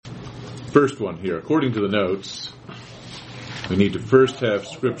First one here. According to the notes, we need to first have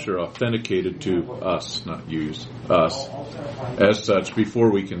Scripture authenticated to us, not use us, as such, before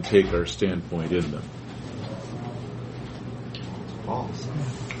we can take our standpoint in them. False.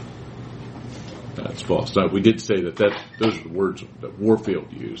 That's false. Now, we did say that those are the words that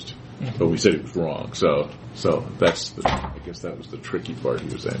Warfield used, but we said it was wrong. So that's I guess that was the tricky part he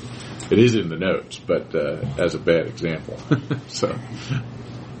was saying. It is in the notes, but as a bad example.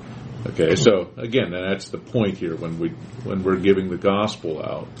 Okay. So again, that's the point here when we're giving the gospel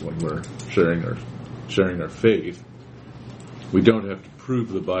out, when we're sharing our faith, we don't have to prove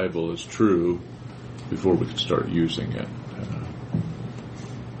the Bible is true before we can start using it.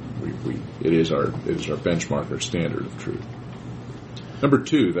 It is our benchmark, our standard of truth. Number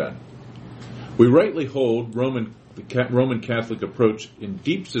 2, then, we rightly hold the Roman Catholic approach in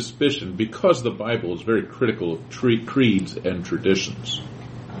deep suspicion because the Bible is very critical of creeds and traditions.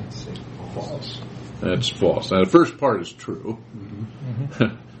 I'd say false. That's false. Now, the first part is true.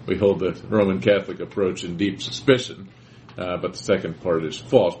 Mm-hmm. We hold the Roman Catholic approach in deep suspicion, but the second part is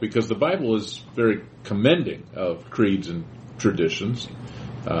false because the Bible is very commending of creeds and traditions.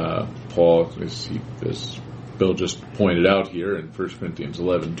 Paul, as Bill just pointed out here in 1 Corinthians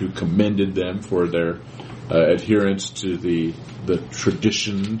 11, commended them for their adherence to the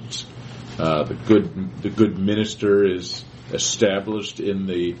traditions. The good minister is established in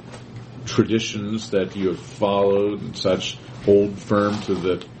the traditions that you have followed and such. Hold firm to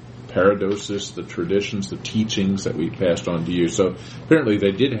the paradosis, the traditions, the teachings that we passed on to you. So apparently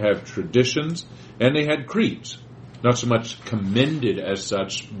they did have traditions and they had creeds. Not so much commended as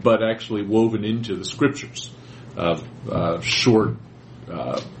such, but actually woven into the Scriptures. Short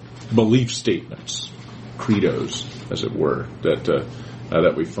belief statements, credos, as it were,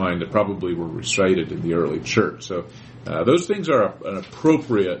 that we find that probably were recited in the early church. So those things are an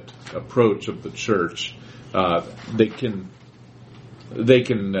appropriate approach of the church. They can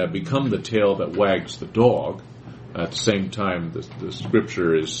become the tail that wags the dog. At the same time, the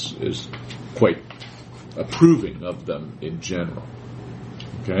Scripture is quite approving of them in general.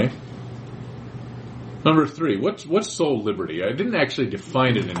 Okay? Number 3, what's soul liberty? I didn't actually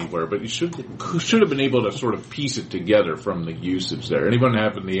define it anywhere, but you should have been able to sort of piece it together from the usage there. Anyone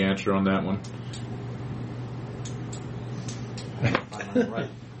have the answer on that one? I'm on the right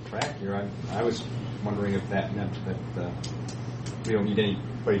track here. I was wondering if that meant that we don't need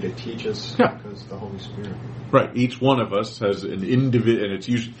anybody to teach us because the Holy Spirit. Right. Each one of us has an individual, and it's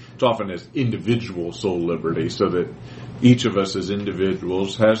often as individual soul liberty, so that each of us as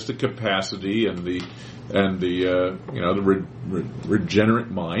individuals has the capacity and the regenerate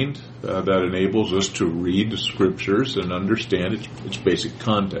mind that enables us to read the Scriptures and understand its basic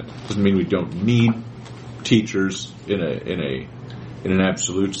content. Doesn't mean we don't need teachers in an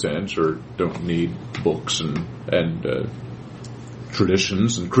absolute sense, or don't need books and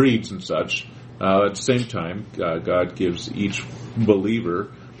traditions and creeds and such. At the same time, God gives each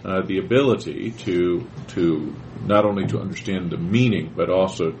believer the ability to not only to understand the meaning, but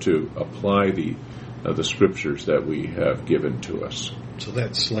also to apply the Scriptures that we have given to us. So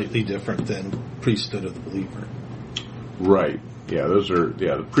that's slightly different than priesthood of the believer. Right. Yeah,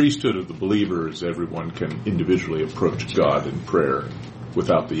 the priesthood of the believer is everyone can individually approach God in prayer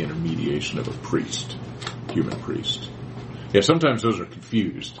without the intermediation of a priest, human priest. Yeah, sometimes those are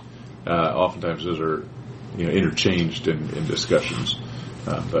confused. Oftentimes those are, interchanged in discussions,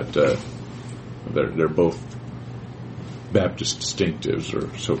 but they're both Baptist distinctives, or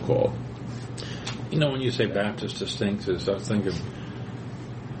so-called. When you say Baptist distinctives, I was thinking,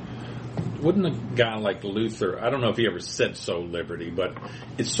 wouldn't a guy like Luther, I don't know if he ever said soul liberty, but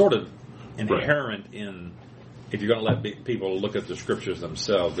it's sort of inherent in, if you're going to let people look at the Scriptures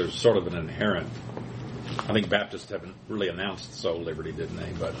themselves, there's sort of an inherent. I think Baptists haven't really announced soul liberty, didn't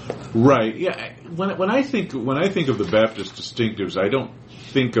they? But right, yeah. When I think of the Baptist distinctives, I don't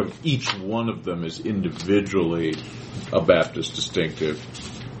think of each one of them as individually a Baptist distinctive,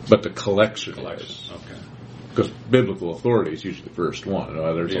 but the collection is. Okay. Because biblical authority is usually the first one.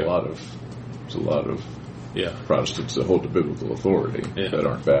 There's a lot of Protestants that hold to biblical authority that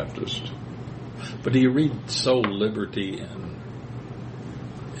aren't Baptist. But do you read soul liberty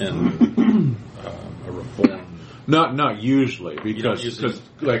in a reform? Not usually, because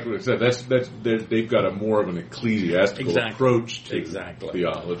like I said, they've got a more of an ecclesiastical approach to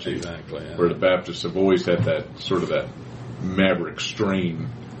theology. Exactly. Yeah. Where the Baptists have always had that sort of that maverick strain.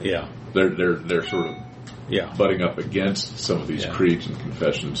 Yeah. They're sort of butting up against some of these creeds and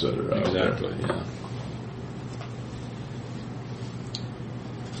confessions that are out there. Exactly. Yeah.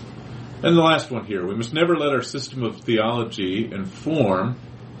 And the last one here, we must never let our system of theology inform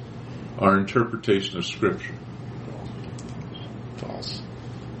our interpretation of Scripture. False.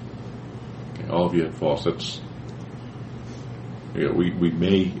 Okay, all of you had false. That's we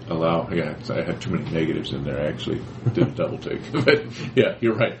may allow. Yeah, I had too many negatives in there. I actually did a double take. But yeah,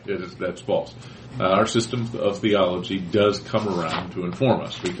 you're right. That's false. Our system of theology does come around to inform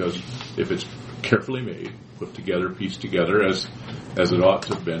us, because if it's carefully made, put together, pieced together as it ought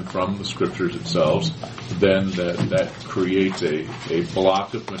to have been from the Scriptures themselves, then that creates a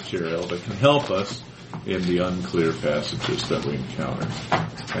block of material that can help us in the unclear passages that we encounter.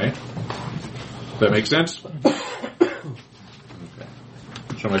 Okay? Does that make sense? Okay.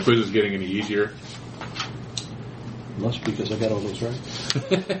 So my quiz is getting any easier? Must, because I got all those right.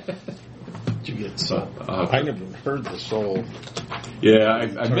 Did you get soul? I never heard the soul. Yeah,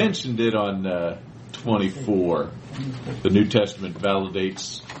 I mentioned it on 24. The New Testament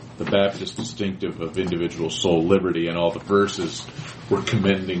validates the Baptist distinctive of individual soul liberty, and all the verses were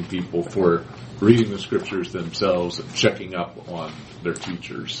commending people for reading the Scriptures themselves and checking up on their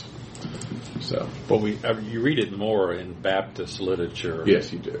teachers. So, well, you read it more in Baptist literature.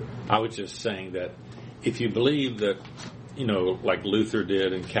 Yes, you do. I was just saying that if you believe that, like Luther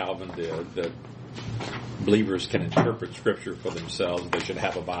did and Calvin did, that believers can interpret Scripture for themselves, they should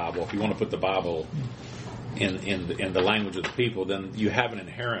have a Bible. If you want to put the Bible in the language of the people, then you have an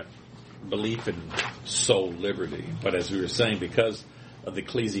inherent belief in soul liberty. But as we were saying, because of the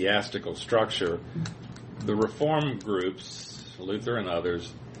ecclesiastical structure, the Reform groups, Luther and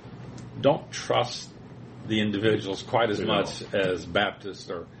others, don't trust the individuals quite as much as Baptists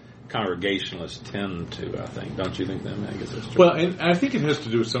or Congregationalists tend to, I think. Don't you think that, Angus? That's true. Well, and I think it has to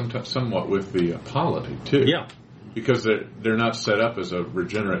do somewhat with the polity, too. Yeah. Because they're not set up as a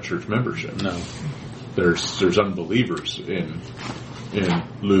regenerate church membership. No. There's unbelievers in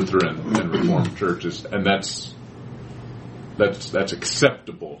Lutheran and Reformed churches, and that's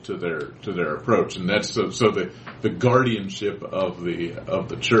acceptable to their approach, and that's so the guardianship of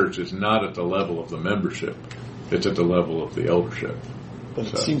the church is not at the level of the membership; it's at the level of the eldership. But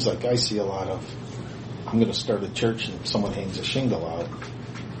it seems like I see a lot of, I'm going to start a church and someone hangs a shingle out,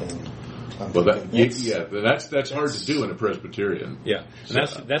 and that's hard to do in a Presbyterian. Yeah,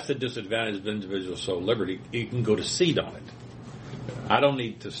 and that's the disadvantage of individual soul liberty. You can go to seed on it. I don't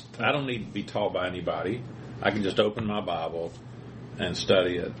need to be taught by anybody. I can just open my Bible and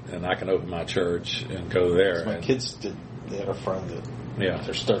study it, and I can open my church and go there. My kids they had a friend that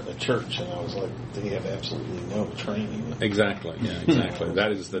they're starting a church, and I was like, they have absolutely no training. Exactly. Yeah, exactly.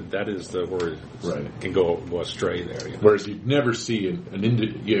 That is the word. Right. Can go astray there. Whereas you'd never see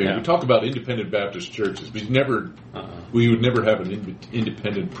you talk about independent Baptist churches, but we would never have an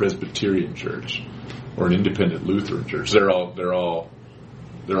independent Presbyterian church or an independent Lutheran church. They're all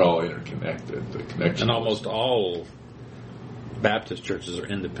interconnected. The connection, and almost all Baptist churches are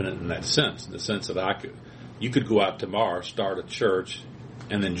independent in that sense. In the sense that you could go out tomorrow, start a church,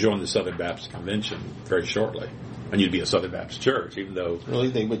 and then join the Southern Baptist Convention very shortly, and you'd be a Southern Baptist church, even though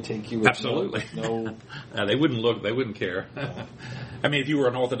really they would take you with absolutely no. They wouldn't care. I mean, if you were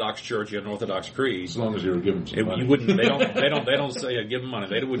an Orthodox church, you had an Orthodox creed. As long as you were given some money. You wouldn't. They don't say give them money.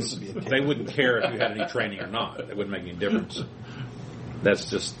 They wouldn't care if you had any training or not. It wouldn't make any difference. That's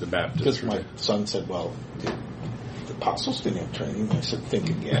just the Baptist. Because my son said, well, the apostles didn't have training. I said, think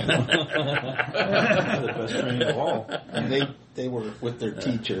again. The best training of all. And they were with their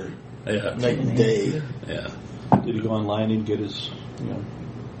teacher night and day. Yeah. Did he go online and get his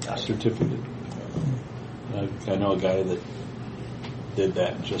certificate? I know a guy that did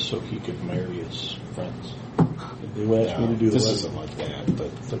that just so he could marry his friends. They would ask me to do this isn't like that, but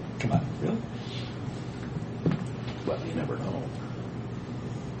come on, really? Well, you never know.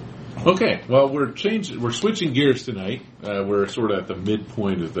 Okay, well, we're switching gears tonight. We're sort of at the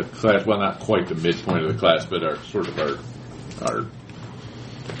midpoint of the class. Well, not quite the midpoint of the class, but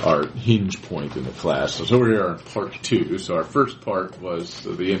our hinge point in the class. So we are in part 2. So our first part was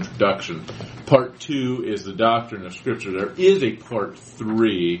the introduction. Part 2 is the doctrine of Scripture. There is a part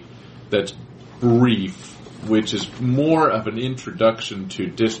 3 that's brief, which is more of an introduction to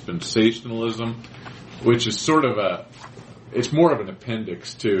dispensationalism, which is it's more of an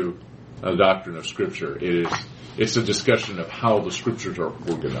appendix to a doctrine of Scripture. It's a discussion of how the Scriptures are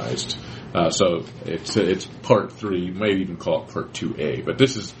organized. So it's part 3. You might even call it part 2A. But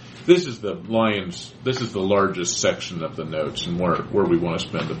this is the largest section of the notes, and where we want to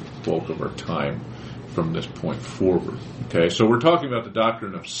spend the bulk of our time from this point forward. Okay, so we're talking about the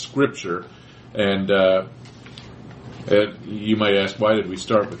doctrine of Scripture, and you might ask, why did we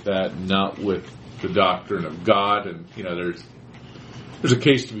start with that, and not with the doctrine of God? And there's a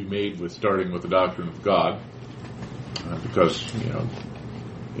case to be made with starting with the doctrine of God, because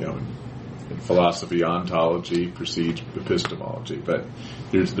In philosophy, ontology precedes epistemology. But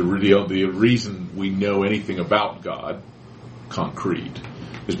there's the reason we know anything about God, concrete,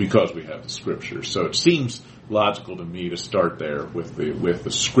 is because we have the Scriptures. So it seems logical to me to start there with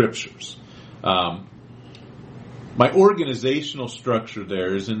the Scriptures. My organizational structure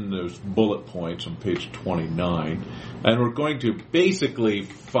there is in those bullet points on page 29, and we're going to basically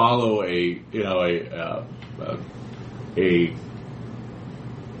follow the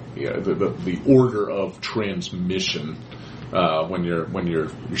order of transmission when you're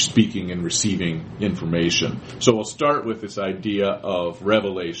speaking and receiving information. So we'll start with this idea of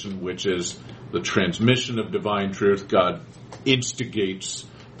revelation, which is the transmission of divine truth. God instigates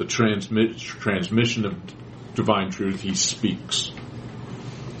the transmission of divine truth. He speaks.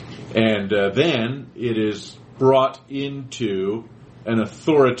 And then it is brought into an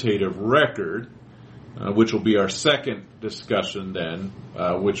authoritative record, which will be our second discussion then,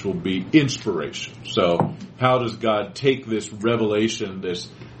 which will be inspiration. So how does God take this revelation, this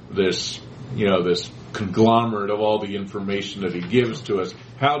conglomerate of all the information that He gives to us,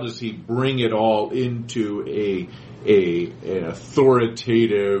 how does He bring it all into an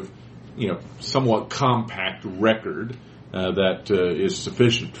authoritative, somewhat compact record that is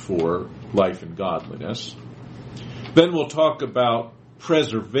sufficient for life and godliness? Then we'll talk about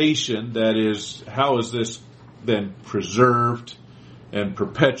preservation, that is, how is this then preserved and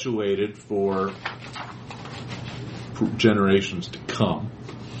perpetuated for generations to come.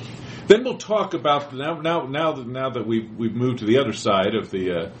 Then we'll talk about now that we've moved to the other side of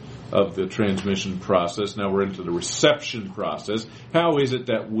the transmission process. Now we're into the reception process. How is it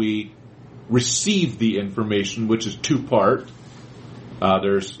that we receive the information, which is two-part?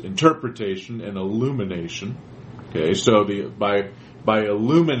 There's interpretation and illumination. Okay, so by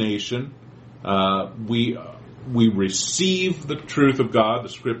illumination, we receive the truth of God, the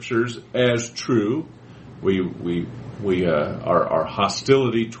Scriptures, as true. Our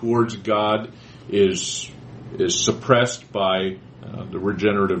hostility towards God is suppressed by the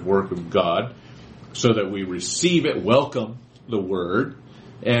regenerative work of God, so that we receive it, welcome the Word,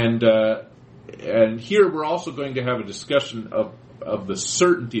 and here we're also going to have a discussion of the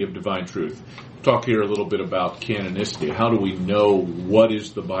certainty of divine truth. Talk here a little bit about canonicity. How do we know what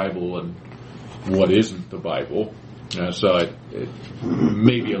is the Bible and what isn't the Bible? So it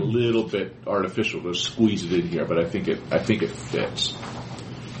may be a little bit artificial to squeeze it in here, but I think it fits.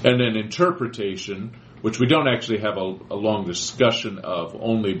 And then interpretation, which we don't actually have a long discussion of,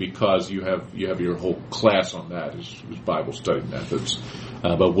 only because you have your whole class on that, is Bible study methods.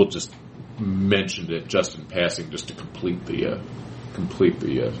 But we'll just mention it just in passing, just to complete the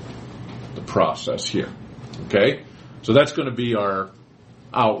process here. Okay, so that's going to be our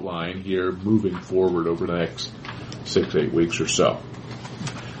outline here, moving forward over the next 6-8 weeks or so.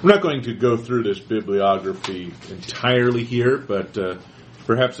 I'm not going to go through this bibliography entirely here, but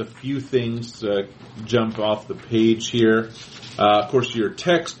perhaps a few things jump off the page here. Of course, your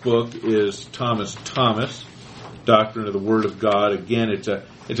textbook is Thomas, Doctrine of the Word of God. Again, it's a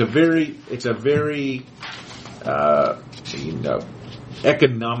very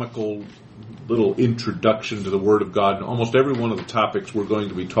economical little introduction to the Word of God, and almost every one of the topics we're going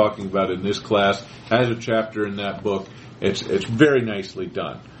to be talking about in this class has a chapter in that book. It's very nicely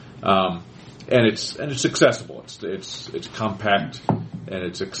done, and it's accessible. It's compact and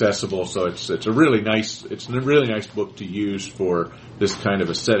it's accessible, so it's a really nice book to use for this kind of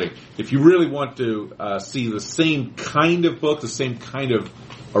a setting. If you really want to see the same kind of book, the same kind of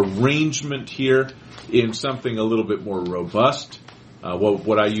arrangement here in something a little bit more robust,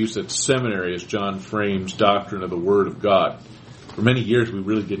 what I use at seminary is John Frame's Doctrine of the Word of God. For many years, we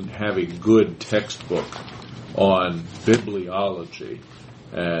really didn't have a good textbook on bibliology,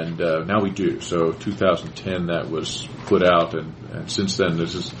 and now we do. So 2010 that was put out, and since then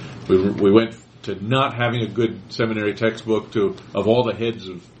we went to not having a good seminary textbook to, of all the heads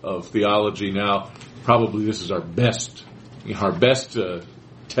of theology, now probably this is our best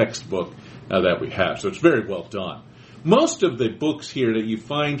textbook that we have. So it's very well done. Most of the books here that you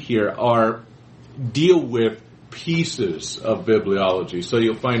find here deal with pieces of bibliology. So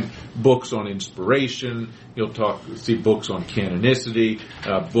you'll find books on inspiration, you'll see books on canonicity,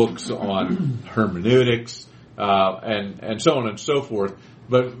 books on hermeneutics, and so on and so forth.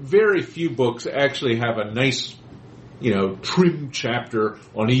 But very few books actually have a nice, trim chapter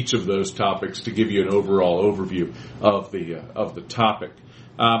on each of those topics to give you an overall overview of the topic.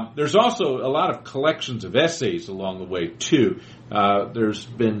 There's also a lot of collections of essays along the way too. There's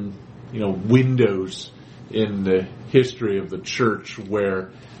been, windows in the history of the church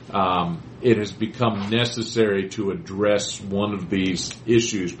where it has become necessary to address one of these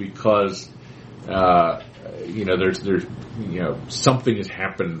issues because there's something has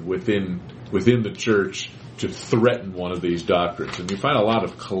happened within the church to threaten one of these doctrines. And you find a lot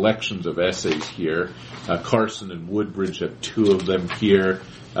of collections of essays here. Carson and Woodbridge have two of them here.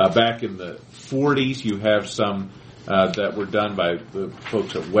 Back in the 40s, you have some that were done by the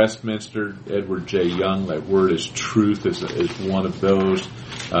folks at Westminster. Edward J. Young, Thy Word is Truth, is one of those.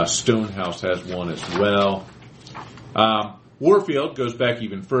 Stonehouse has one as well. Warfield goes back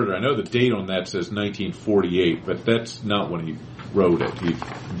even further. I know the date on that says 1948, but that's not when he wrote it. He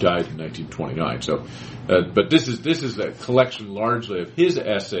died in 1929. So, but this is a collection largely of his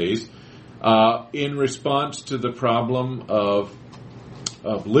essays in response to the problem of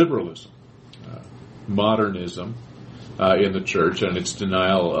liberalism, modernism in the church, and its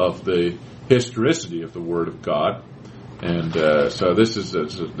denial of the historicity of the Word of God. And so this is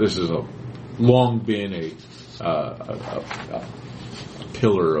long been a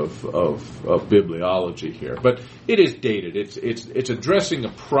pillar of bibliology here, but it is dated. It's addressing a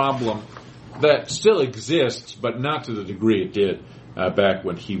problem that still exists, but not to the degree it did back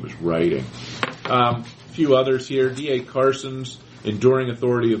when he was writing. A few others here. D.A. Carson's Enduring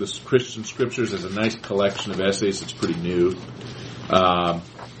Authority of the Christian Scriptures is a nice collection of essays. It's pretty new.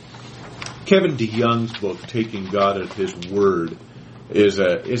 Kevin DeYoung's book, Taking God at His Word, is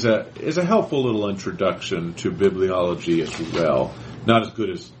a helpful little introduction to bibliology as well. Not as good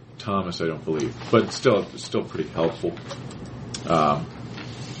as Thomas, I don't believe, but still pretty helpful.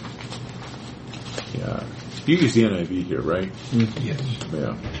 You use the NIV here, right? Yes.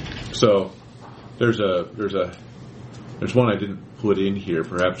 Yeah. So there's one I didn't put in here.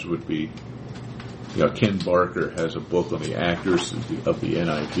 Perhaps it would be, Ken Barker has a book on the accuracy of the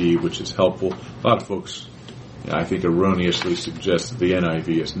NIV, which is helpful. A lot of folks, I think, erroneously suggest that the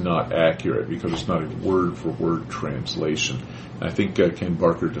NIV is not accurate because it's not a word-for-word translation. I think Ken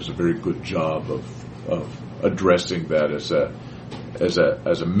Barker does a very good job of addressing that as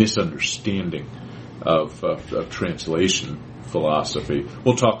a misunderstanding of translation philosophy.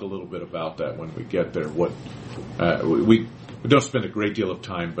 We'll talk a little bit about that when we get there. We don't spend a great deal of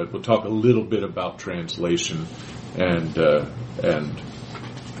time, but we'll talk a little bit about translation and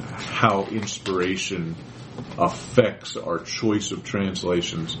how inspiration affects our choice of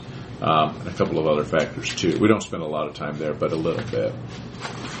translations, and a couple of other factors too. We don't spend a lot of time there, but a little bit.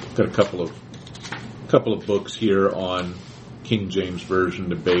 Got a couple of books here on King James Version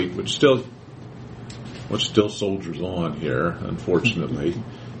debate, which still soldiers on here, unfortunately.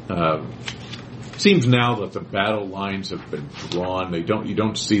 Seems now that the battle lines have been drawn. You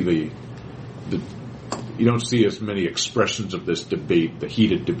don't see you don't see as many expressions of this debate, the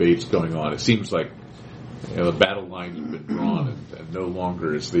heated debates going on. It seems like the battle lines have been drawn, and no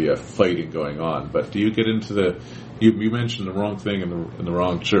longer is the fighting going on. But do you get into you mentioned the wrong thing in the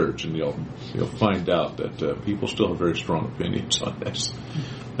wrong church, and you'll find out that people still have very strong opinions on this.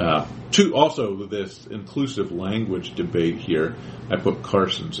 Also, this inclusive language debate here, I put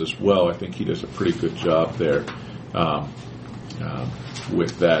Carson's as well. I think he does a pretty good job there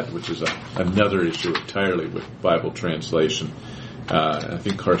with that, which is another issue entirely with Bible translation. I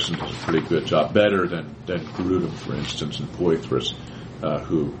think Carson does a pretty good job, better than Grudem, for instance, and Poythress,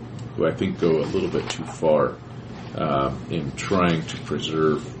 who I think go a little bit too far in trying to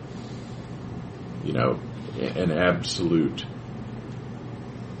preserve, an absolute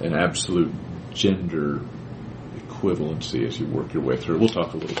gender equivalency as you work your way through. We'll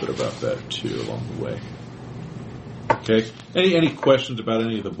talk a little bit about that too along the way. Okay. Any questions about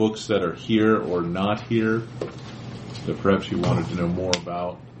any of the books that are here or not here that perhaps you wanted to know more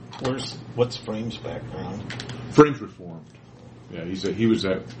about? What's Frame's background? Frame's Reformed. Yeah, he was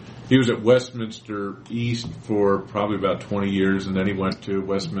at Westminster East for probably about 20 years, and then he went to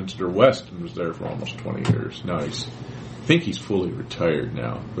Westminster West and was there for almost 20 years. Now I think he's fully retired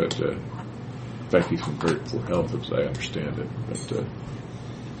now, but in fact he's in very poor health as I understand it.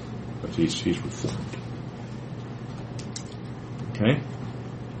 But he's Reformed. Okay.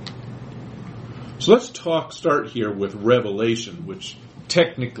 So let's start here with Revelation, which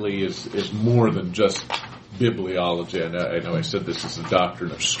technically is more than just bibliology. I know I said this is a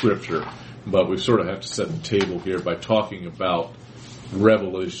doctrine of Scripture, but we sort of have to set the table here by talking about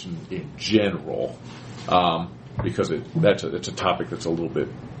Revelation in general, because it's a topic that's a little bit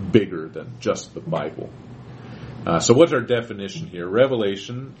bigger than just the Bible. So what's our definition here?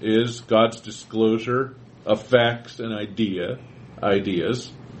 Revelation is God's disclosure of facts and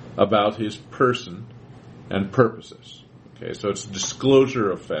ideas about His person and purposes. Okay, so it's disclosure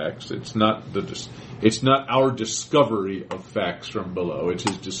of facts. It's not our discovery of facts from below. It's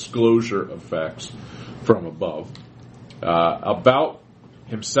His disclosure of facts from above about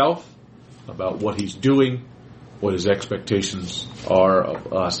Himself about what He's doing, what His expectations are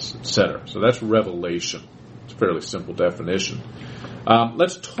of us, etc. So that's revelation. It's a fairly simple definition.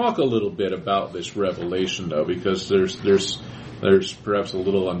 Let's talk a little bit about this revelation, though, because there's perhaps a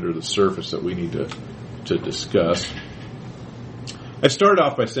little under the surface that we need to discuss. I start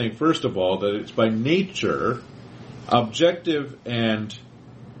off by saying, first of all, that it's by nature objective and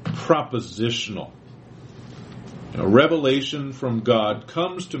propositional. Revelation from God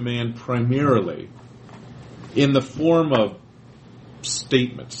comes to man primarily in the form of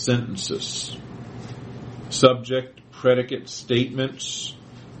statements, sentences, subject, predicate statements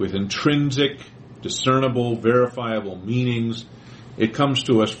with intrinsic, discernible, verifiable meanings. It comes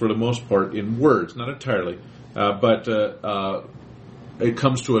to us for the most part in words, not entirely, but it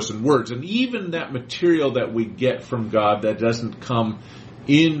comes to us in words. And even that material that we get from God that doesn't come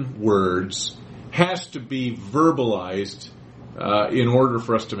in words has to be verbalized in order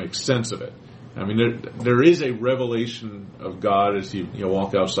for us to make sense of it. I mean, there is a revelation of God as you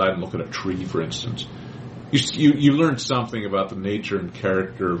walk outside and look at a tree, for instance. You learn something about the nature and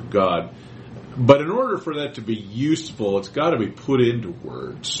character of God. But in order for that to be useful, it's got to be put into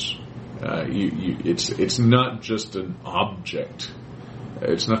words. It's not just an object.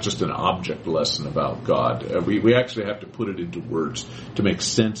 It's not just an object lesson about God. We actually have to put it into words to make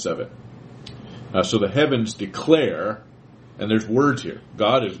sense of it. So the heavens declare, and there's words here,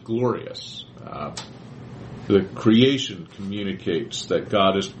 God is glorious. The creation communicates that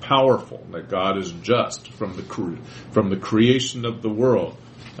God is powerful, that God is just. From the creation of the world,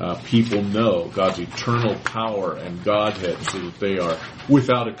 people know God's eternal power and Godhead, so that they are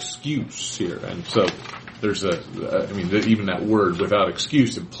without excuse here. And so there's even that word "without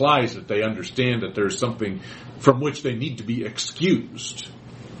excuse" implies that they understand that there's something from which they need to be excused.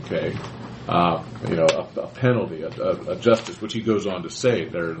 Okay. A penalty, a justice, which he goes on to say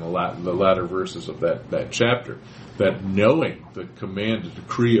there in the latter verses of that chapter, that knowing the command, the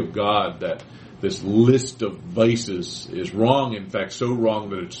decree of God, that this list of vices is wrong, in fact so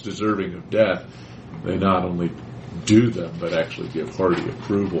wrong that it's deserving of death, they not only do them, but actually give hearty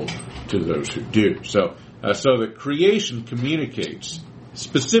approval to those who do. So the creation communicates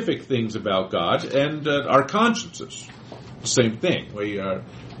specific things about God, and our consciences, the same thing.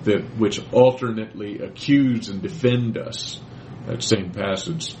 Which alternately accuse and defend us. That same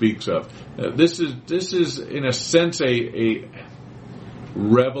passage speaks of. This is in a sense a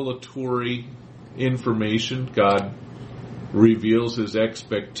revelatory information. God reveals His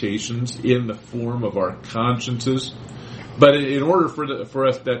expectations in the form of our consciences. But in order for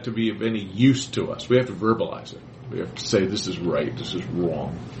us that to be of any use to us, we have to verbalize it. We have to say this is right, this is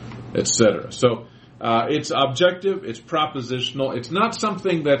wrong, etc. So it's objective, it's propositional, it's not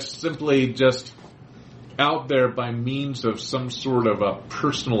something that's simply just out there by means of some sort of a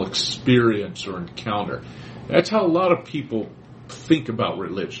personal experience or encounter. That's how a lot of people think about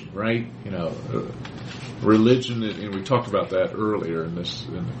religion, right? Religion, and we talked about that earlier in the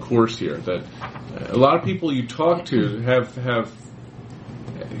course here, that a lot of people you talk to have they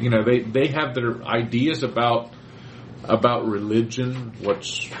have their ideas about religion, what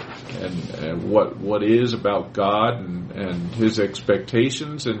is about God and His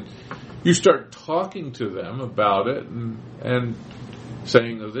expectations, and you start talking to them about it and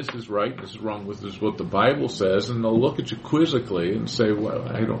saying, "Oh, this is right, this is wrong, this is what the Bible says," and they'll look at you quizzically and say, "Well,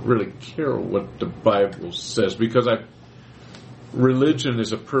 I don't really care what the Bible says, because religion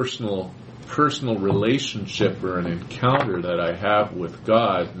is a personal relationship or an encounter that I have with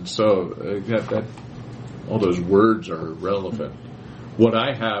God, and so that all those words are irrelevant. What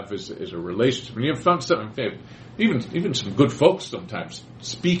I have is a relationship." And you've found something. Even some good folks sometimes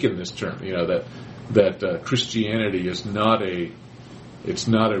speak in this term. That Christianity is not a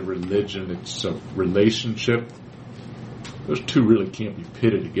religion; it's a relationship. Those two really can't be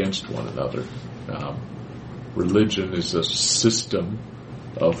pitted against one another. Religion is a system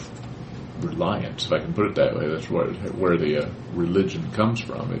of reliance, if I can put it that way. That's where the religion comes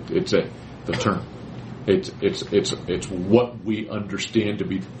from. It's the term. It's what we understand to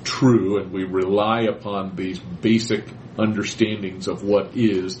be true, and we rely upon these basic understandings of what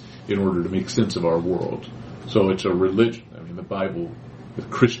is in order to make sense of our world. So it's a religion. I mean, the Bible, the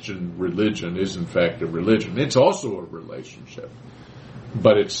Christian religion, is in fact a religion. It's also a relationship,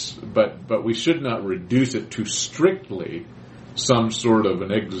 but we should not reduce it to strictly some sort of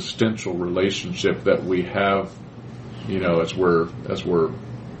an existential relationship that we have, as we're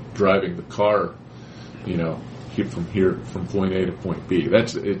driving the car, from point A to point B.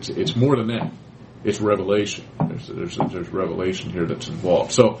 It's more than that. It's revelation. There's revelation here that's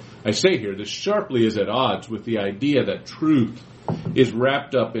involved. So I say here, this sharply is at odds with the idea that truth is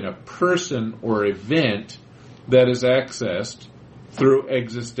wrapped up in a person or event that is accessed through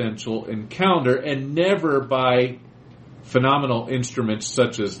existential encounter and never by phenomenal instruments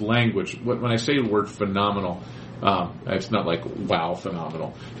such as language. When I say the word phenomenal, it's not like wow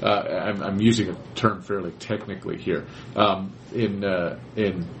phenomenal. I'm using a term fairly technically here. In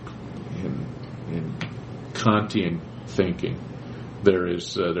Kantian thinking,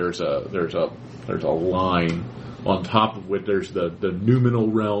 there's a line on top of which there's the noumenal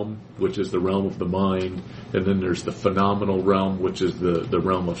realm, which is the realm of the mind, and then there's the phenomenal realm, which is the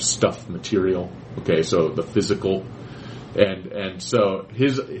realm of stuff, material. Okay, so the physical, and so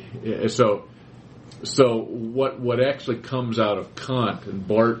what actually comes out of Kant, and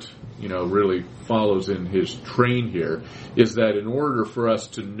Barth, really follows in his train here, is that in order for us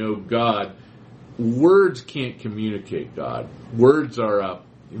to know God, words can't communicate God. Words are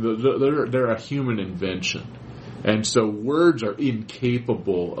they're a human invention. And so words are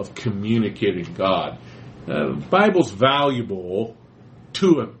incapable of communicating God. The Bible's valuable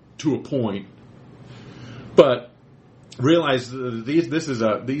to a point, but realize this is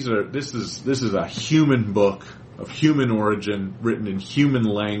a human book of human origin, written in human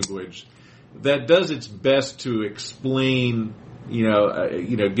language, that does its best to explain,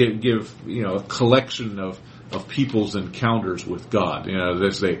 give a collection of people's encounters with God,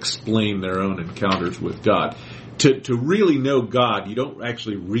 as they explain their own encounters with God. To really know God, you don't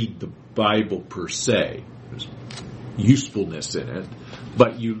actually read the Bible per se. There's usefulness in it,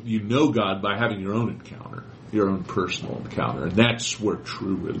 but you know God by having your own encounter, your own personal encounter, and that's where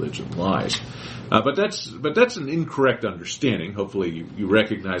true religion lies. But that's an incorrect understanding. Hopefully you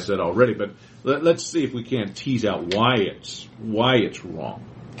recognize that already. But let's see if we can tease out why it's wrong.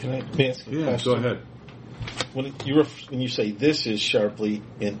 Can I ask a question? Yeah, go ahead. When you say this is sharply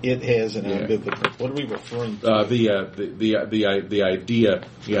and it has an unbiblical, what are we referring to? The idea.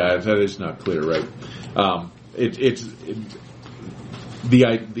 Yeah, that is not clear, right? It's the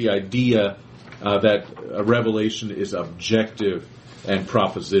idea that a revelation is objective and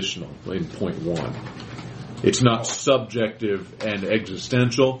propositional in point 1. It's not subjective and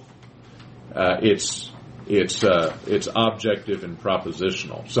existential. It's objective and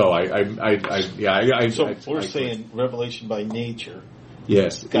propositional. So we're saying revelation by nature.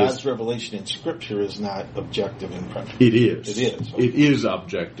 Yes, God's revelation in Scripture is not objective and propositional. It is. It is. Okay. It is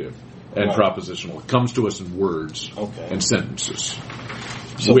objective and propositional. It comes to us in words and sentences,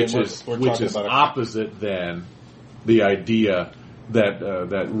 so which is opposite than the idea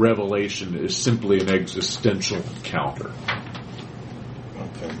that revelation is simply an existential encounter.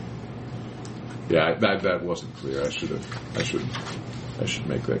 Okay. Yeah, that wasn't clear. I should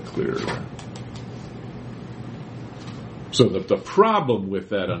make that clearer. So the problem with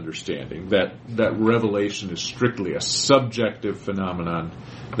that understanding, that revelation is strictly a subjective phenomenon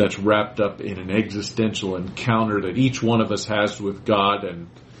that's wrapped up in an existential encounter that each one of us has with God, and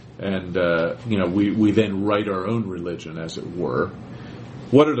we then write our own religion, as it were.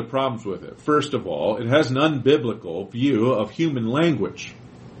 What are the problems with it? First of all, it has an unbiblical view of human language.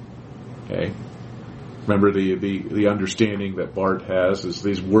 Okay. Remember the understanding that Barth has is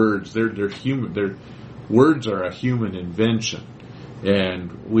these words, they're human, words are a human invention,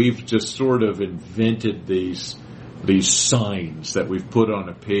 and we've just sort of invented these signs that we've put on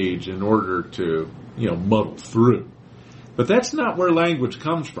a page in order to muddle through. But that's not where language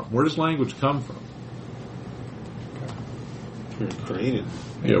comes from. Where does language come from? We're created.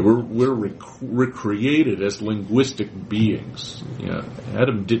 Yeah, we're created as linguistic beings.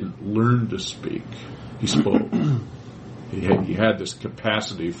 Adam didn't learn to speak. He spoke. He had this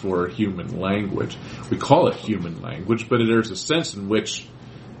capacity for human language. We call it human language, but there's a sense in which,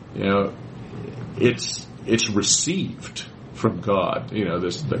 it's received from God.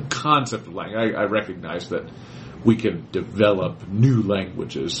 The concept of language. I recognize that we can develop new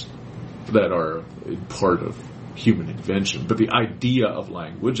languages that are part of human invention, but the idea of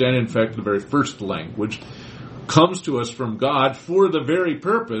language, and in fact the very first language, comes to us from God for the very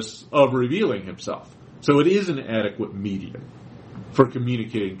purpose of revealing Himself. So it is an adequate medium for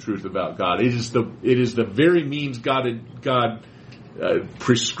communicating truth about God. It is the very means God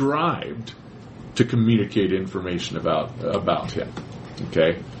prescribed to communicate information about Him.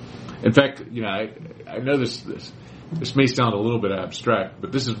 Okay. In fact, I know this may sound a little bit abstract,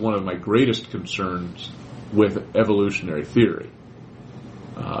 but this is one of my greatest concerns with evolutionary theory.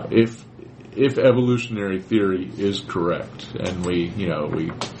 If evolutionary theory is correct, and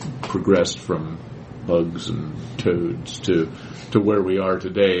we progressed from bugs and toads to where we are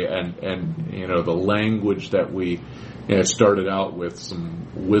today, and you know, the language that we started out with, some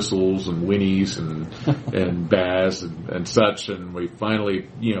whistles and whinnies and bass and such, and we finally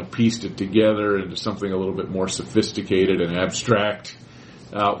pieced it together into something a little bit more sophisticated and abstract.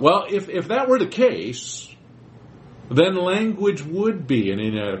 Well, if that were the case, then language would be an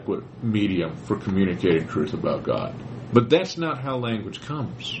inadequate medium for communicating truth about God. But that's not how language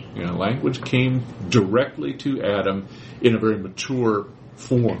comes. Language came directly to Adam in a very mature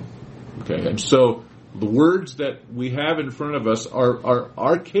form. Okay, and so the words that we have in front of us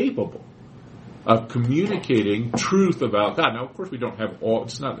are capable of communicating truth about God. Now, of course, we don't have all.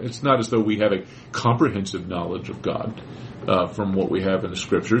 It's not as though we have a comprehensive knowledge of God from what we have in the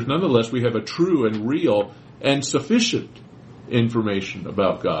Scriptures. Nonetheless, we have a true and real and sufficient information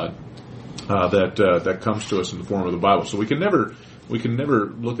about God that comes to us in the form of the Bible. So we can never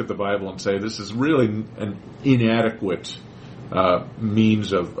look at the Bible and say this is really an inadequate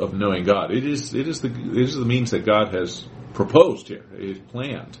means of knowing God. It is the means that God has proposed here. He has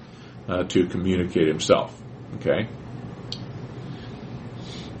planned to communicate Himself. Okay.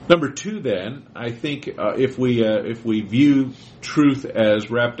 Number two, then, I think if we view truth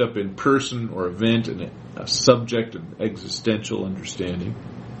as wrapped up in person or event and a subject and existential understanding,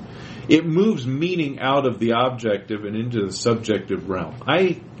 it moves meaning out of the objective and into the subjective realm.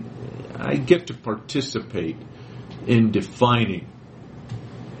 I get to participate in defining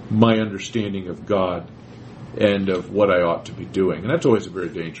my understanding of God and of what I ought to be doing. And that's always a very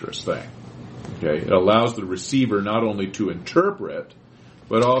dangerous thing. Okay, it allows the receiver not only to interpret,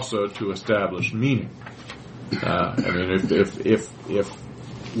 but also to establish meaning. If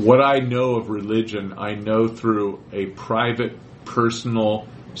what I know of religion, I know through a private, personal,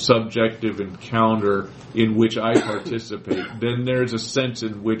 subjective encounter in which I participate, then there's a sense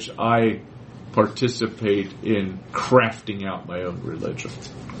in which I participate in crafting out my own religion.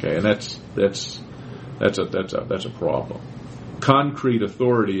 Okay, and that's a problem. Concrete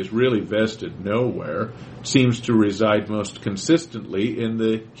authority is really vested nowhere. It seems to reside most consistently in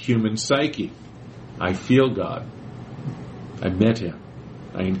the human psyche. I feel God. I met Him.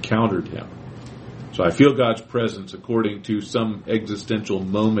 I encountered Him. So I feel God's presence according to some existential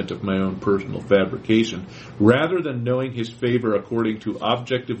moment of my own personal fabrication, rather than knowing His favor according to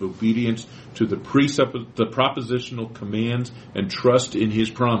objective obedience to the propositional commands and trust in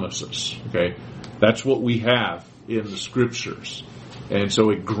His promises. Okay, that's what we have in the Scriptures, and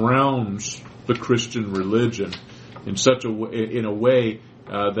so it grounds the Christian religion in a way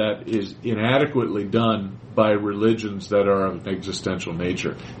that is inadequately done by religions that are of an existential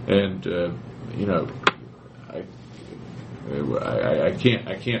nature. And I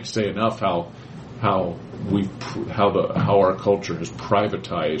can't say enough how our culture has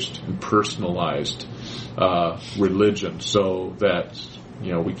privatized and personalized religion, so that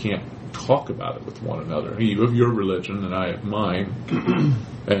we can't talk about it with one another. You have your religion and I have mine,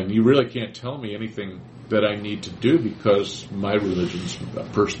 and you really can't tell me anything that I need to do because my religion's a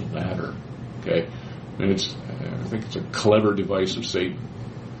personal matter. Okay, and I think it's a clever device of Satan,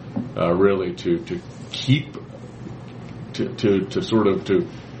 really, to keep to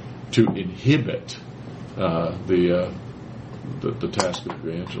inhibit the task of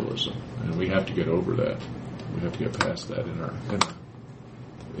evangelism, and we have to get over that. We have to get past that in our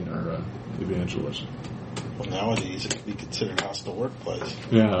evangelism. Well, nowadays it can be considered a hostile workplace.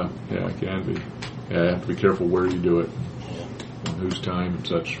 Yeah, it can be. Yeah, you have to be careful where you do it, Yeah. on whose time and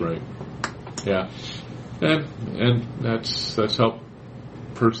such, right? Yeah, and that's how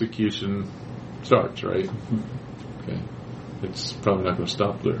persecution starts, right? Okay, it's probably not going to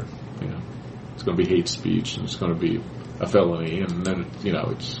stop there. It's going to be hate speech, and it's going to be a felony, and then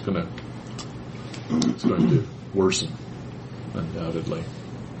it's going to worsen, undoubtedly.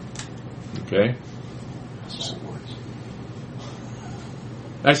 Okay.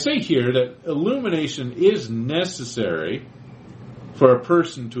 I say here that illumination is necessary for a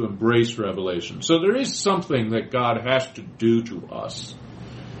person to embrace revelation. So there is something that God has to do to us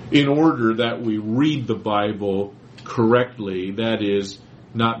in order that we read the Bible correctly. That is,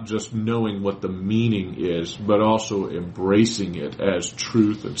 not just knowing what the meaning is, but also embracing it as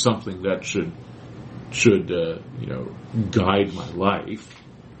truth and something that should guide my life.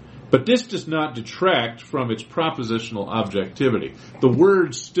 But this does not detract from its propositional objectivity. The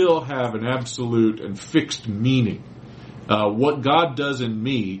words still have an absolute and fixed meaning. What God does in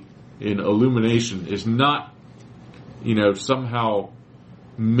me in illumination is not, somehow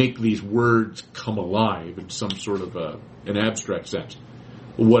make these words come alive in some sort of an abstract sense.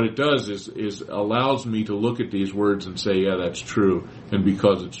 What it does is allows me to look at these words and say, yeah, that's true, and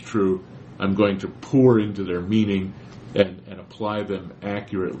because it's true, I'm going to pour into their meaning and apply them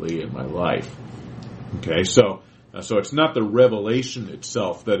accurately in my life. Okay, so it's not the revelation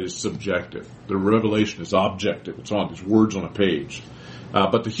itself that is subjective. The revelation is objective. It's words on a page.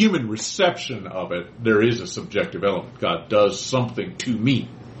 But the human reception of it, there is a subjective element. God does something to me.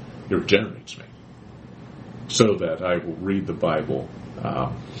 It regenerates me, so that I will read the Bible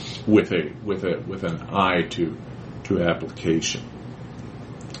with an eye to application.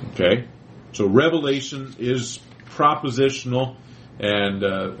 Okay, so revelation is propositional, and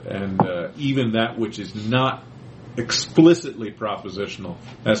even that which is not explicitly propositional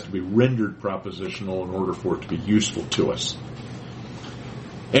has to be rendered propositional in order for it to be useful to us.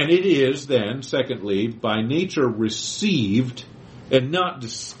 And it is then, secondly, by nature received and not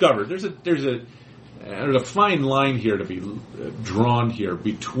discovered. There's a fine line here to be drawn here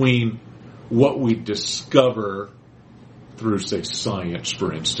between what we discover through, say, science,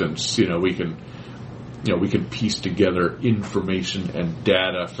 for instance. We can piece together information and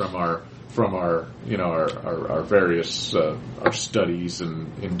data from our various our studies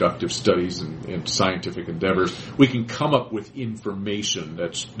and inductive studies and scientific endeavors. We can come up with information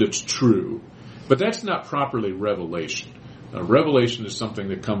that's true, but that's not properly revelation. Revelation is something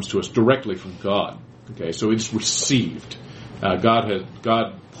that comes to us directly from God. Okay, so it's received.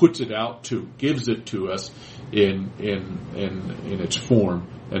 God puts it out gives it to us in its form,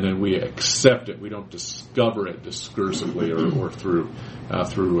 and then we accept it. We don't discover it discursively or through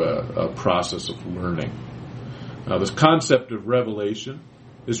a process of learning. This concept of revelation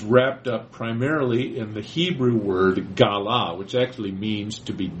is wrapped up primarily in the Hebrew word gala, which actually means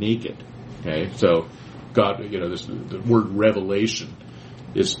to be naked. Okay, so God, the word revelation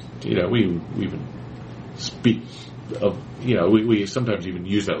is, we even speak of, we sometimes even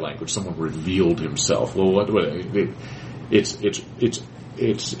use that language. Someone revealed himself. Well, it's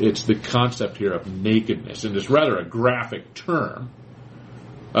the concept here of nakedness, and it's rather a graphic term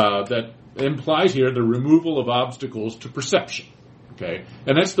that implies here the removal of obstacles to perception. Okay,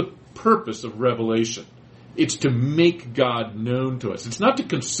 and that's the purpose of revelation. It's to make God known to us. It's not to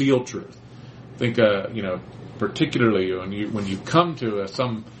conceal truth. I think, particularly when you come to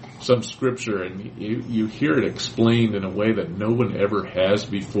some scripture and you hear it explained in a way that no one ever has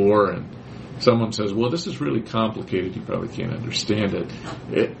before, and someone says, "Well, this is really complicated. You probably can't understand it."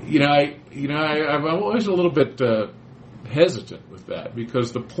 I'm always a little bit hesitant with that,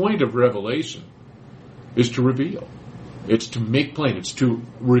 because the point of revelation is to reveal. It's to make plain. It's to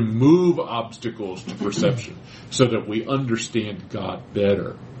remove obstacles to perception so that we understand God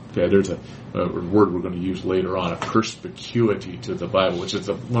better. Okay, there's a word we're going to use later on, a perspicuity to the Bible, which is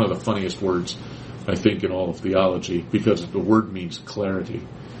one of the funniest words, I think, in all of theology, because the word means clarity.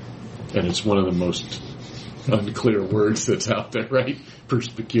 And it's one of the most unclear words that's out there, right?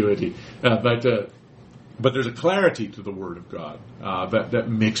 Perspicuity. But there's a clarity to the Word of God that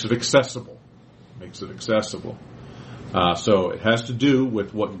makes it accessible. So it has to do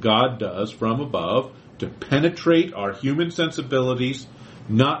with what God does from above to penetrate our human sensibilities,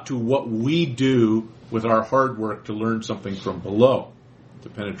 not to what we do with our hard work to learn something from below, to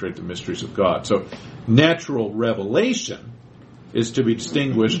penetrate the mysteries of God. So natural revelation is to be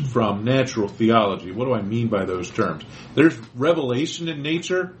distinguished from natural theology. What do I mean by those terms? There's revelation in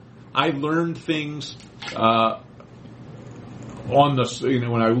nature. I learned things when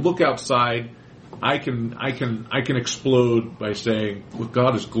I look outside, I can explode by saying, well,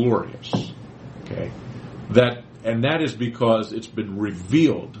 God is glorious. Okay, that is because it's been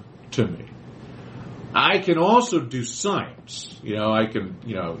revealed to me. I can also do science. I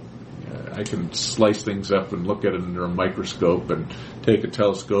can slice things up and look at it under a microscope and take a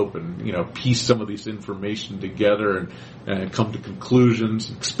telescope and, piece some of this information together and come to conclusions,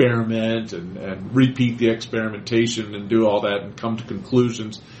 experiment and repeat the experimentation and do all that and come to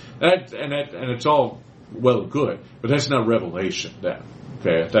conclusions. And it's all well and good, but that's not revelation then.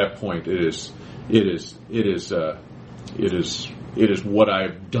 Okay, at that point it is what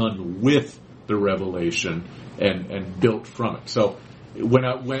I've done with the revelation and built from it. So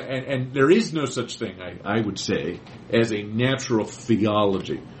and there is no such thing, I would say, as a natural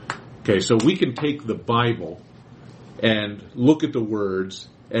theology. Okay, so we can take the Bible and look at the words,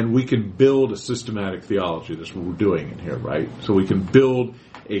 and we can build a systematic theology. That's what we're doing in here, right? So we can build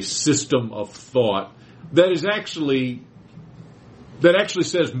a system of thought that actually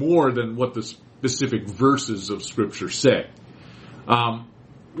says more than what the specific verses of Scripture say.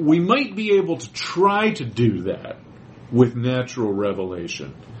 We might be able to try to do that with natural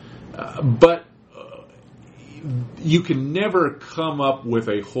revelation, but you can never come up with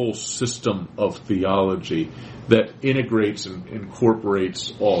a whole system of theology that integrates and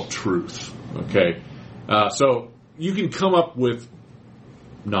incorporates all truth. Okay, so you can come up with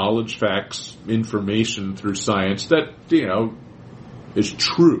knowledge, facts, information through science that is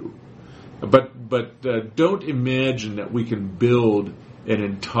true, but don't imagine that we can build an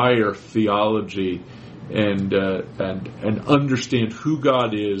entire theology and understand who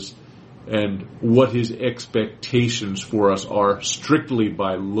God is and what His expectations for us are strictly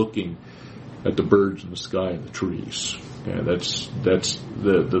by looking at the birds in the sky and the trees. Okay, that's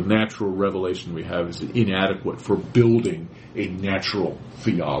the natural revelation we have is inadequate for building a natural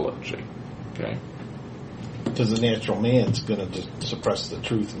theology. Okay, because the natural man's going to just suppress the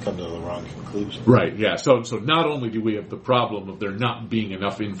truth and come to the wrong conclusion. Right. Yeah. So not only do we have the problem of there not being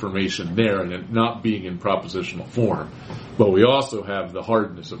enough information there and it not being in propositional form, but we also have the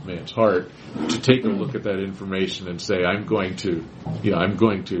hardness of man's heart to take a look at that information and say, I'm going to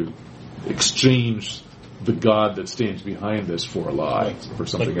exchange the God that stands behind this for a lie, for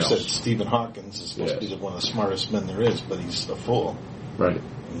something else. Like you said, Stephen Hawkins is supposed to be one of the smartest men there is, but he's a fool. Right.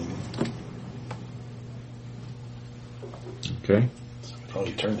 Okay.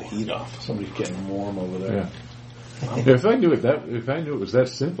 Probably turn the heat off. Somebody's getting warm over there. Yeah. If I knew it was that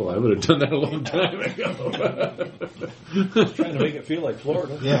simple, I would have done that a long time ago. Trying to make it feel like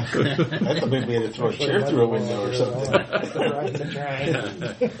Florida. Yeah. I thought maybe we had to throw a chair through a window or something.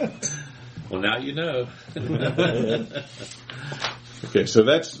 Well, now you know. Okay, so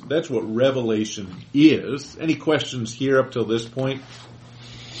that's what revelation is. Any questions here up till this point?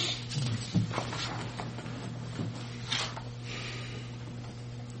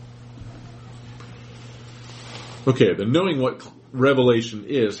 Okay, then knowing what revelation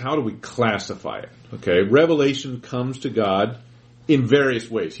is, how do we classify it? Okay, revelation comes to God in various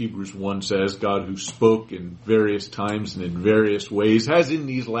ways. Hebrews 1 says, God who spoke in various times and in various ways has in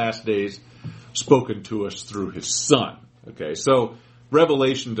these last days spoken to us through His Son. Okay, so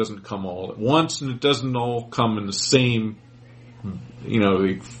revelation doesn't come all at once, and it doesn't all come in the same,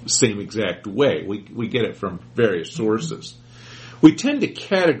 the same exact way. We get it from various sources. We tend to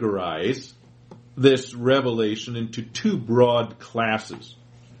categorize this revelation into two broad classes,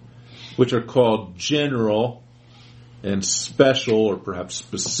 which are called general and special, or perhaps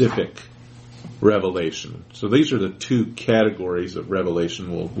specific revelation. So these are the two categories of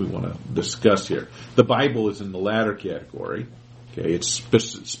revelation we want to discuss here. The Bible is in the latter category. Okay, it's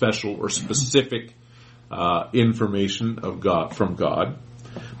special or specific information of God from God,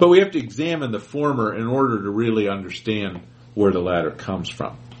 but we have to examine the former in order to really understand where the latter comes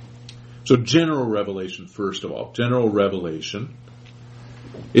from. So general revelation, first of all. General revelation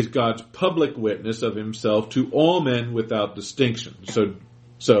is God's public witness of Himself to all men without distinction.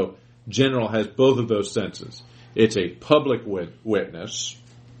 So general has both of those senses. It's a public witness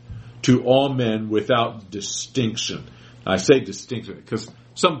to all men without distinction. I say distinction because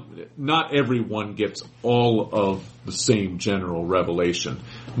not everyone gets all of the same general revelation,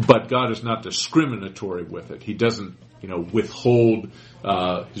 but God is not discriminatory with it. He doesn't withhold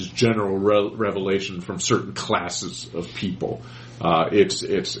His general revelation from certain classes of people.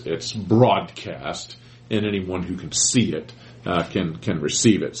 It's broadcast, and anyone who can see it can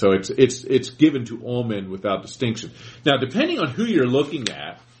receive it. So it's given to all men without distinction. Now, depending on who you're looking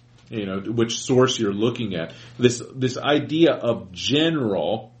at, which source you're looking at, this idea of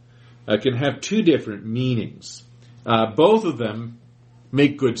general can have two different meanings. Both of them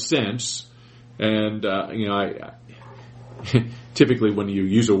make good sense, and typically when you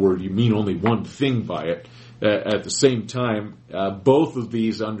use a word, you mean only one thing by it. At the same time, both of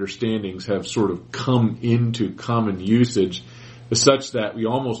these understandings have sort of come into common usage such that we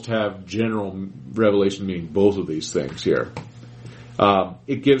almost have general revelation meaning both of these things here.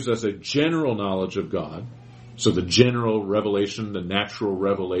 It gives us a general knowledge of God. So the general revelation, the natural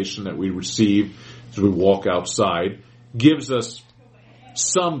revelation that we receive as we walk outside, gives us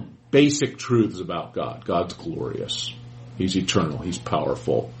some basic truths about God. God's glorious. He's eternal. He's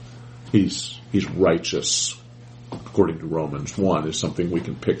powerful. He's righteous. According to Romans 1 is something we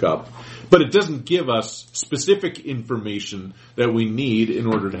can pick up. But it doesn't give us specific information that we need in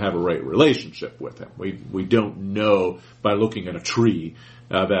order to have a right relationship with Him. We don't know by looking at a tree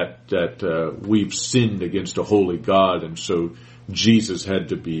that we've sinned against a holy God, and so Jesus had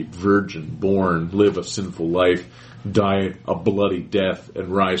to be virgin born, live a sinful life, die a bloody death, and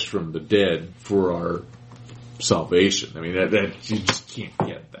rise from the dead for our salvation. I mean, that you just can't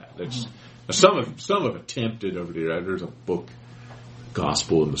get that. Some have attempted over there. There's a book,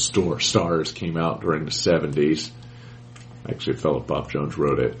 Gospel in the Stars, came out during the 70s. Actually, a fellow Bob Jones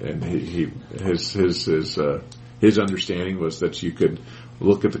wrote it, and his understanding was that you could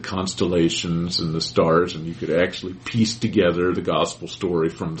look at the constellations and the stars, and you could actually piece together the gospel story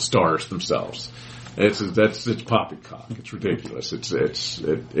from the stars themselves. It's poppycock. It's ridiculous.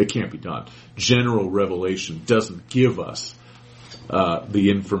 It can't be done. General revelation doesn't give us the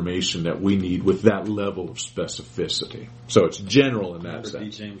information that we need with that level of specificity. So it's general in that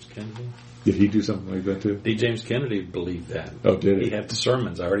sense. D. James Kennedy? Did he do something like that too? D. James Kennedy believed that. Oh, did he? He had the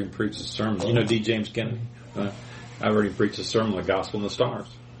sermons. I heard him preach the sermons. You know D. James Kennedy? I heard him preach the sermon, The Gospel and the Stars.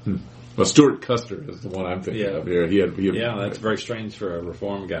 Well, Stuart Custer is the one I'm thinking of here. He had that's very strange for a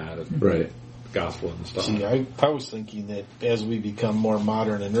Reformed guy to right. Gospel and the Stars. See, I was thinking that as we become more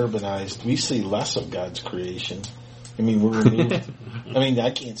modern and urbanized, we see less of God's creation. I mean, we're removed. I mean,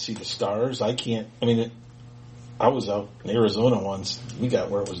 I can't see the stars. I was out in Arizona once. We got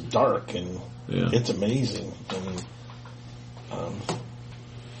where it was dark, and it's amazing. I mean,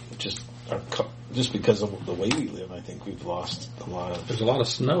 just because of the way we live, I think we've lost a lot of. There's a lot of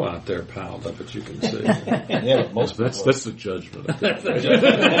snow out there piled up, as you can see. Yeah, but most that's the judgment. It's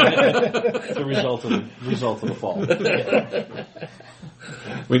the result of the fall.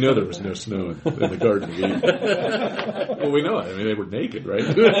 We know there was no snow in the Garden of Eden. Well, we know it. I mean, they were naked, right?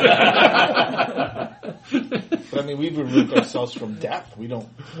 But I mean, we've removed ourselves from death. We don't,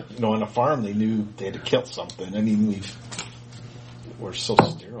 on a farm they knew they had to kill something. I mean, we're so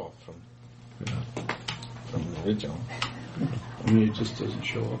sterile from the original. I mean, it just doesn't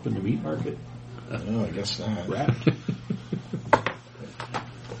show up in the meat market. No, I guess not. Wrapped.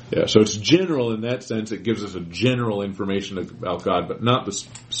 Yeah, so it's general in that sense. It gives us a general information about God, but not the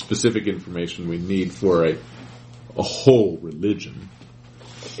specific information we need for a whole religion.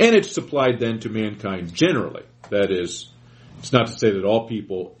 And it's supplied then to mankind generally. That is, it's not to say that all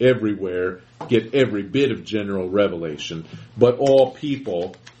people everywhere get every bit of general revelation, but all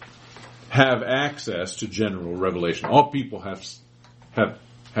people have access to general revelation. All people have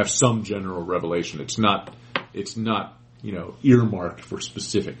some general revelation. It's not earmarked for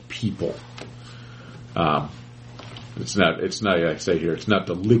specific people. It's not, I say here, it's not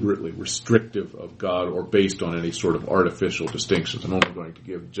deliberately restrictive of God or based on any sort of artificial distinctions. I'm only going to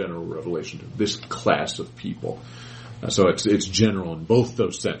give general revelation to this class of people. So it's general in both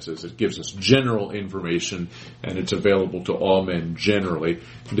those senses. It gives us general information, and it's available to all men generally.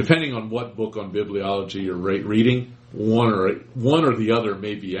 And depending on what book on bibliology you're reading, one or the other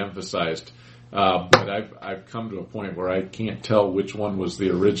may be emphasized. But I've come to a point where I can't tell which one was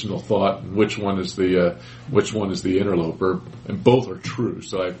the original thought and which one is the interloper, and both are true.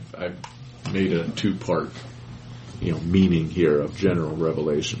 So I've made a two-part meaning here of general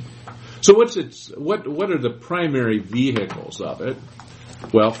revelation. So what are the primary vehicles of it?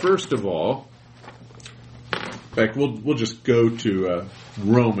 Well, first of all, in fact, we'll just go to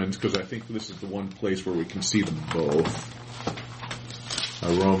Romans, because I think this is the one place where we can see them both.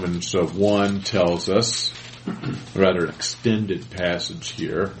 Romans 1 tells us, rather an extended passage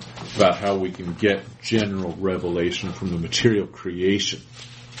here, about how we can get general revelation from the material creation.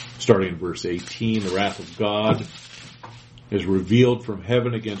 Starting in verse 18, the wrath of God is revealed from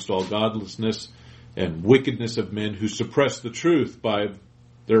heaven against all godlessness and wickedness of men who suppress the truth by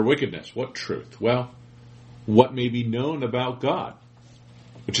their wickedness. What truth? Well, what may be known about God,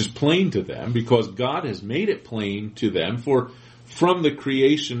 which is plain to them because God has made it plain to them. For from the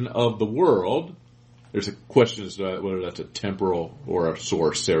creation of the world, there's a question as to whether that's a temporal or a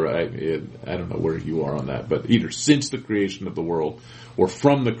source, Sarah. I don't know where you are on that, but either since the creation of the world or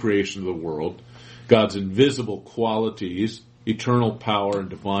from the creation of the world, God's invisible qualities, eternal power, and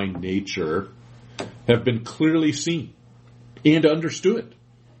divine nature have been clearly seen and understood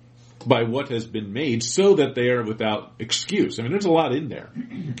by what has been made, so that they are without excuse. I mean, there's a lot in there.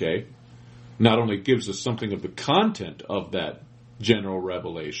 Okay, not only gives us something of the content of that general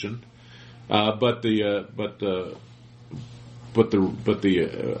revelation, but the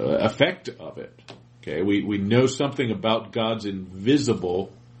effect of it. Okay, we know something about God's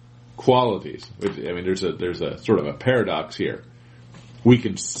invisible qualities. I mean, there's a sort of a paradox here. We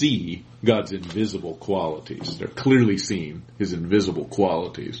can see God's invisible qualities; they're clearly seen, His invisible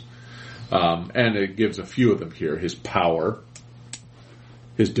qualities, and it gives a few of them here: His power,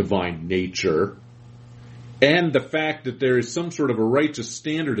 His divine nature, and the fact that there is some sort of a righteous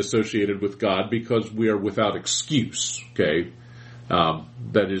standard associated with God because we are without excuse. Okay,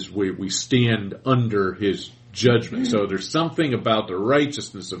 that is, we stand under His judgment. So there's something about the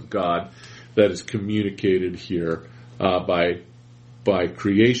righteousness of God that is communicated here by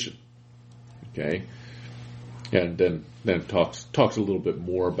creation. Okay, and then then talks a little bit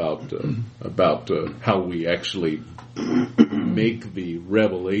more about how we actually make the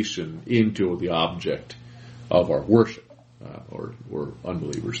revelation into the object of our worship, or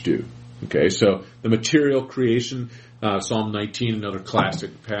unbelievers do. Okay, so the material creation, Psalm 19, another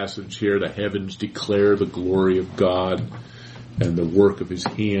classic passage here. The heavens declare the glory of God and the work of His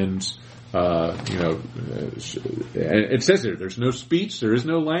hands. And it says here, there's no speech, there is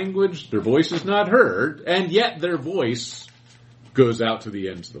no language, their voice is not heard, and yet their voice goes out to the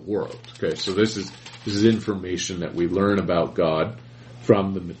ends of the world. Okay, so this is information that we learn about God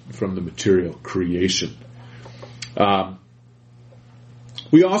from the material creation.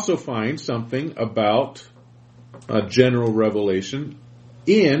 We also find something about general revelation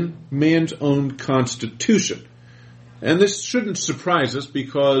in man's own constitution. And this shouldn't surprise us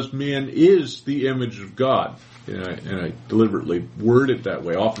because man is the image of God. And I deliberately word it that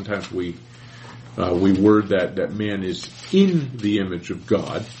way. Oftentimes we word that man is in the image of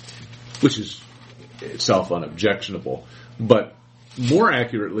God, which is itself unobjectionable. But more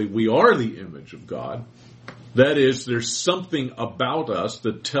accurately, we are the image of God. That is, there's something about us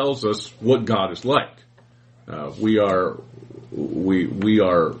that tells us what God is like. We are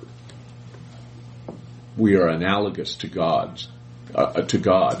analogous to God,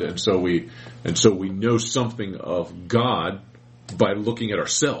 and so we know something of God by looking at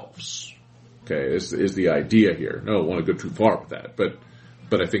ourselves. Okay, is the idea here? No, I don't want to go too far with that,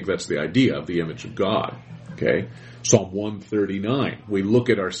 but I think that's the idea of the image of God. Okay, Psalm 139. We look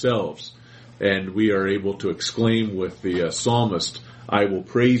at ourselves, and we are able to exclaim with the psalmist, "I will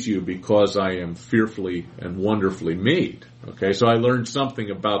praise you because I am fearfully and wonderfully made." Okay, so I learned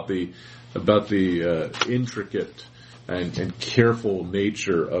something about the intricate and careful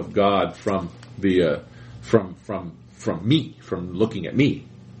nature of God from me, from looking at me,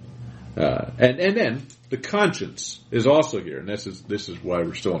 and then the conscience is also here, and this is why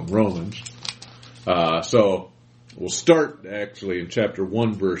we're still in Romans. So we'll start actually in chapter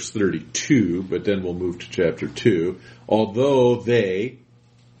 1, verse 32, but then we'll move to chapter 2. Although these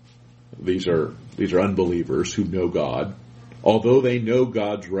are unbelievers who know God. Although they know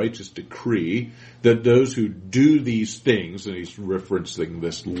God's righteous decree that those who do these things, and he's referencing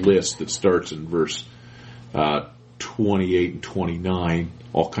this list that starts in verse 28 and 29,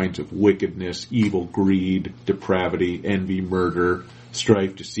 all kinds of wickedness, evil, greed, depravity, envy, murder,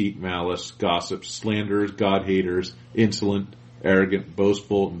 strife, deceit, malice, gossip, slanderers, God-haters, insolent, arrogant,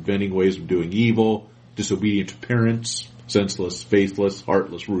 boastful, inventing ways of doing evil, disobedient to parents, senseless, faithless,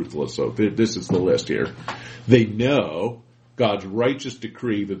 heartless, ruthless. So this is the list here. They know God's righteous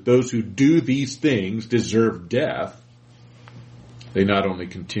decree that those who do these things deserve death. They not only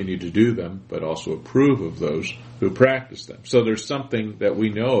continue to do them, but also approve of those who practice them. So there's something that we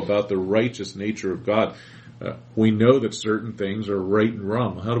know about the righteous nature of God. We know that certain things are right and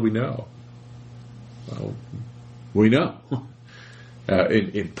wrong. How do we know? Well, we know.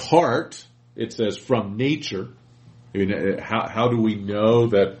 In part, it says from nature. I mean, how do we know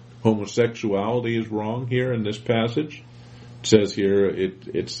that homosexuality is wrong here in this passage? It says here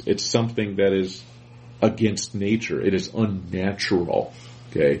it's something that is against nature. It is unnatural.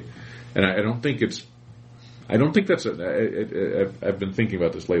 Okay, and I don't think that's. I've been thinking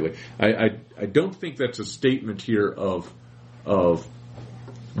about this lately. I don't think that's a statement here of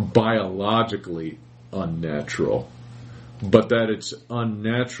biologically unnatural, but that it's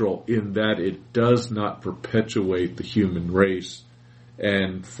unnatural in that it does not perpetuate the human race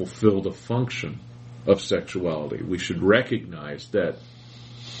and fulfill the function of sexuality. We should recognize that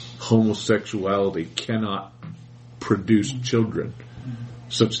homosexuality cannot produce children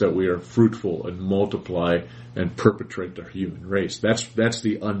such that we are fruitful and multiply and perpetrate the human race. That's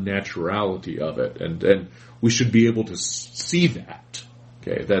the unnaturality of it, and we should be able to see that.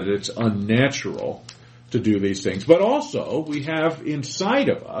 Okay, that it's unnatural to do these things. But also, we have inside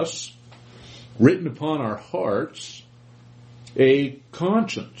of us, written upon our hearts, a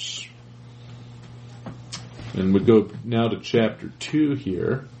conscience. And we go now to chapter 2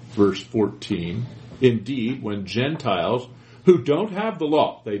 here, verse 14. Indeed, when Gentiles who don't have the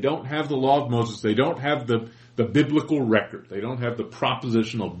law, they don't have the law of Moses, they don't have the biblical record, they don't have the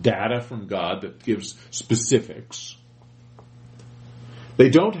propositional data from God that gives specifics, they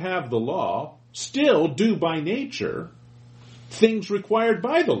don't have the law, still do by nature things required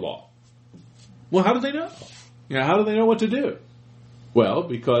by the law. Well, how do they know? How do they know what to do? Well,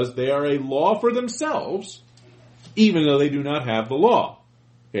 because they are a law for themselves, even though they do not have the law.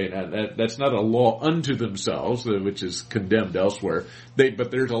 Okay, that's not a law unto themselves, which is condemned elsewhere.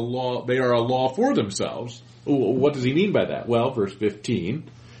 But there's a law. They are a law for themselves. What does he mean by that? Well, verse 15,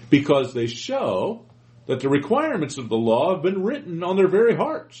 because they show that the requirements of the law have been written on their very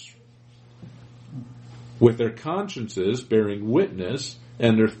hearts, with their consciences bearing witness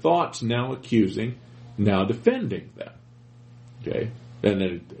and their thoughts now accusing, now defending them. Okay?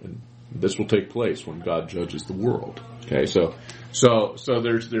 And this will take place when God judges the world. Okay, so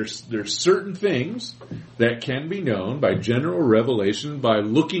there's certain things that can be known by general revelation, by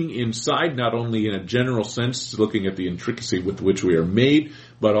looking inside, not only in a general sense, looking at the intricacy with which we are made,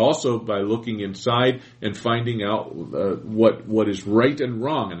 but also by looking inside and finding out what is right and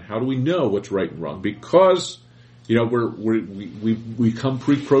wrong, and how do we know what's right and wrong? Because we come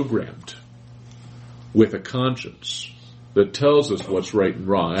pre-programmed with a conscience that tells us what's right and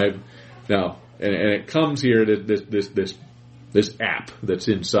wrong. And it comes here to this app that's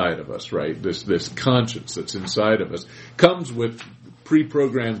inside of us, right? This conscience that's inside of us comes with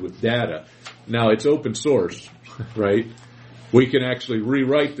pre-programmed with data. Now it's open source, right? We can actually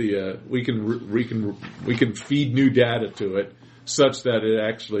rewrite we can feed new data to it such that it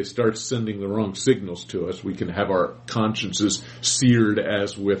actually starts sending the wrong signals to us. We can have our consciences seared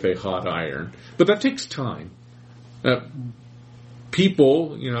as with a hot iron, but that takes time.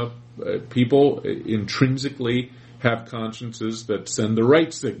 People intrinsically have consciences that send the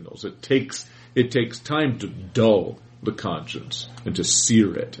right signals. It takes time to dull the conscience and to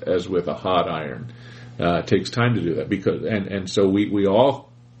sear it as with a hot iron. It takes time to do that so we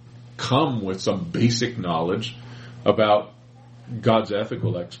all come with some basic knowledge about God's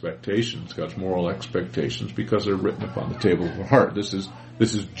ethical expectations, God's moral expectations, because they're written upon the table of our heart. This is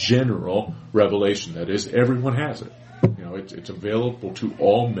general revelation. That is, everyone has it. It's available to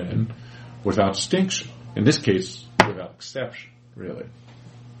all men without distinction. In this case, without exception, really.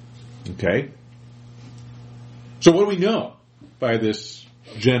 Okay? So what do we know by this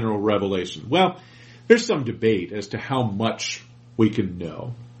general revelation? Well, there's some debate as to how much we can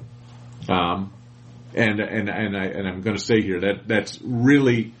know. And I'm going to say here that's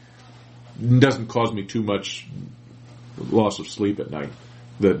really doesn't cause me too much loss of sleep at night,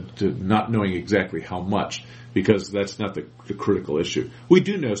 not knowing exactly how much, because that's not the critical issue. We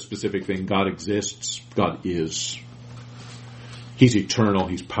do know specific thing. God exists. God is. He's eternal.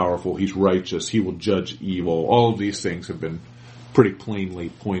 He's powerful. He's righteous. He will judge evil. All of these things have been pretty plainly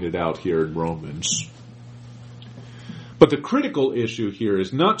pointed out here in Romans. But the critical issue here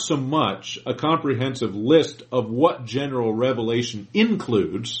is not so much a comprehensive list of what general revelation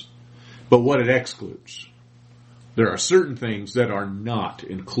includes, but what it excludes. There are certain things that are not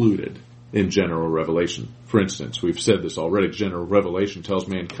included in general revelation. For instance, we've said this already, general revelation tells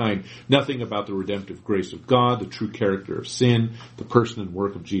mankind nothing about the redemptive grace of God, the true character of sin, the person and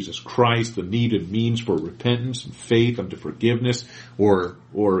work of Jesus Christ, the need and means for repentance and faith unto forgiveness, or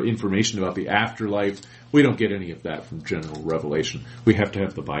information about the afterlife. We don't get any of that from general revelation. We have to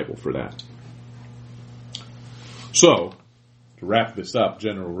have the Bible for that. So, to wrap this up,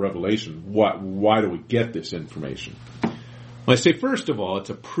 general revelation, why do we get this information? Well, I say, first of all,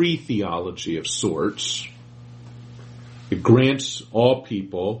 it's a pre-theology of sorts. It grants all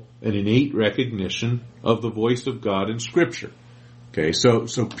people an innate recognition of the voice of God in Scripture. Okay, so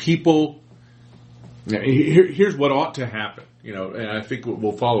people, here's what ought to happen, and I think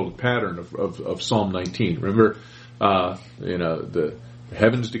we'll follow the pattern of Psalm 19. Remember, the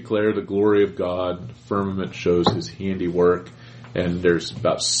heavens declare the glory of God, the firmament shows His handiwork, and there's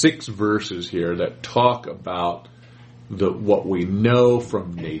about 6 verses here that talk about what we know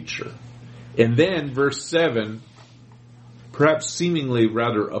from nature. And then verse 7, perhaps seemingly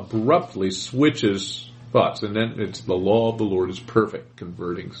rather abruptly, switches thoughts. And then it's the law of the Lord is perfect,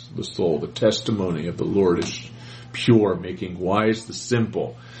 converting the soul. The testimony of the Lord is pure, making wise the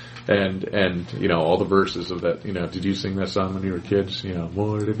simple. And all the verses of that, did you sing that song when you were kids?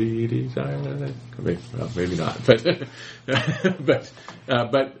 More to be desired. Maybe not.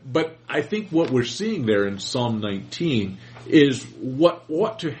 But I think what we're seeing there in Psalm 19 is what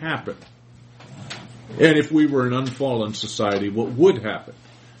ought to happen. And if we were an unfallen society, what would happen?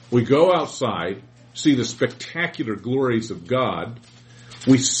 We go outside, see the spectacular glories of God.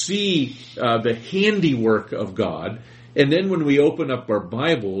 We see the handiwork of God. And then when we open up our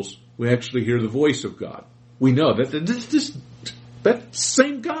Bibles, we actually hear the voice of God. We know that that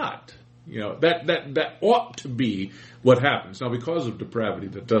same God, that ought to be what happens. Now, because of depravity,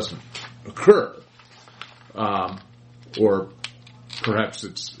 that doesn't occur, or perhaps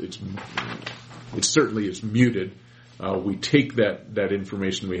it certainly is muted. We take that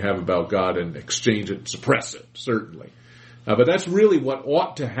information we have about God and exchange it, suppress it, certainly. But that's really what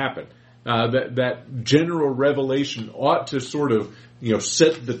ought to happen. That general revelation ought to sort of,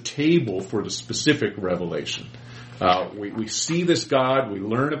 set the table for the specific revelation. We see this God, we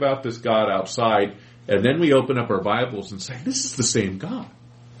learn about this God outside, And then we open up our Bibles and say, this is the same God.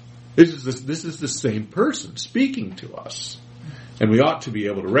 This is the same person speaking to us. And we ought to be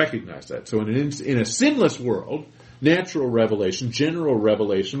able to recognize that. So in a sinless world, natural revelation, general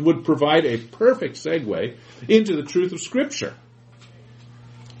revelation, would provide a perfect segue into the truth of Scripture.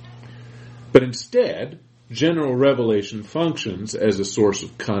 But instead, general revelation functions as a source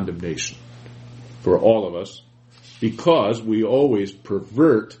of condemnation for all of us, because we always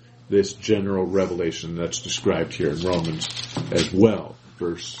pervert this general revelation that's described here in Romans as well.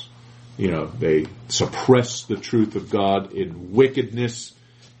 They suppress the truth of God in wickedness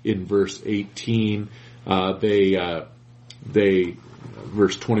in verse 18.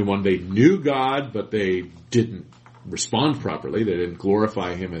 Verse 21, they knew God, but they didn't respond properly. They didn't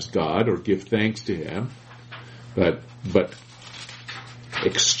glorify Him as God or give thanks to Him, but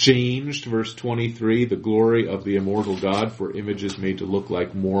exchanged, verse 23, the glory of the immortal God for images made to look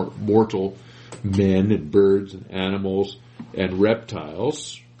like more mortal men and birds and animals and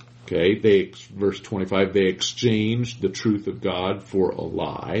reptiles. Okay, verse 25, they exchanged the truth of God for a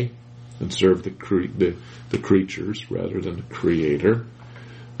lie and served the creatures rather than the Creator.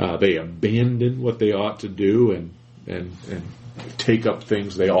 They abandoned what they ought to do and take up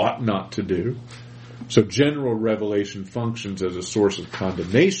things they ought not to do. So general revelation functions as a source of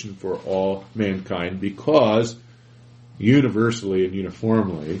condemnation for all mankind because universally and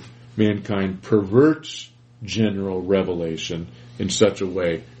uniformly mankind perverts general revelation in such a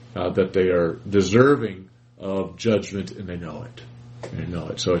way that they are deserving of judgment and they know it.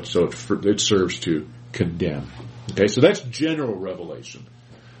 So it serves to condemn. Okay, so that's general revelation.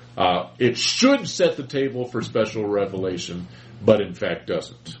 It should set the table for special revelation, but in fact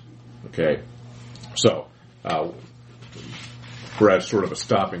doesn't. Okay. So, we're at sort of a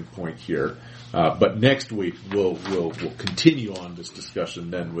stopping point here. But next week we'll continue on this discussion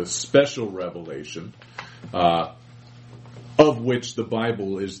then with special revelation, of which the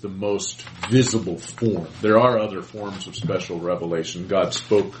Bible is the most visible form. There are other forms of special revelation. God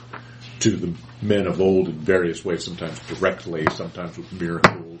spoke to the men of old in various ways, sometimes directly, sometimes with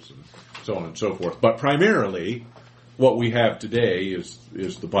miracles, and so on and so forth. But primarily, what we have today is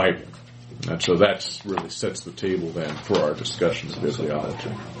the Bible. And so that really sets the table then for our discussion of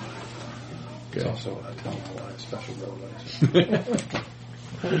bibliology. Okay. It's also a helpful special revelation.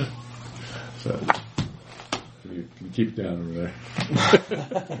 So, can you keep it down over there?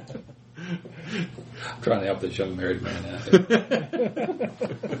 I'm trying to help this young married man out.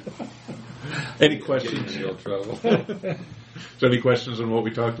 Any questions? Real trouble. So any questions on what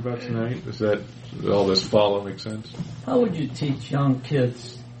we talked about tonight? Does all this follow make sense? How would you teach young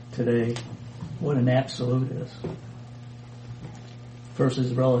kids today what an absolute is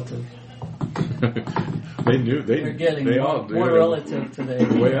versus relative? They knew. They're getting more relative today.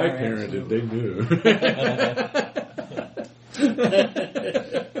 The way I parented, they knew.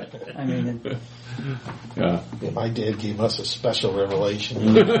 I mean, yeah. My dad gave us a special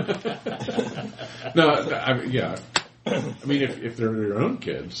revelation. No, I mean, yeah. I mean, if they're your own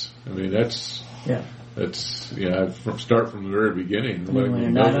kids, I mean, that's start from the very beginning. When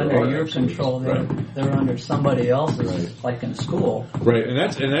they're not under your control, they're under somebody else's, right. Like in school. Right, and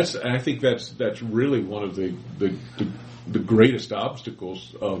I think that's really one of the greatest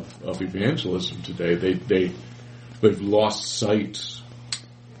obstacles of evangelism today. They've lost sight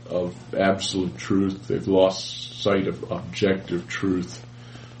of absolute truth. They've lost sight of objective truth.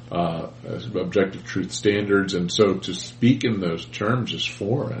 Objective truth standards, and so to speak in those terms is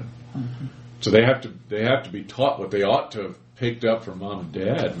foreign. Mm-hmm. So they have to be taught what they ought to have picked up from mom and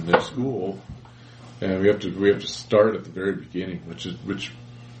dad in their school, and we have to start at the very beginning, which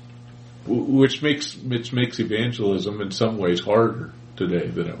makes evangelism in some ways harder today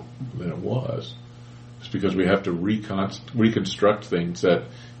than it was. It's because we have to reconstruct things that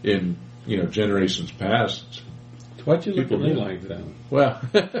in generations past. Why'd you look at me like that? Well,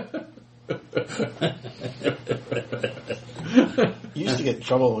 you used to get in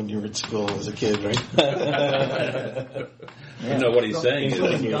trouble when you were at school as a kid, right? You know what he's saying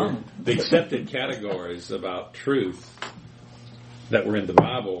is the accepted categories about truth that were in the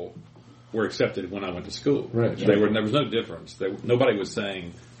Bible were accepted when I went to school. Right. There was no difference. Nobody was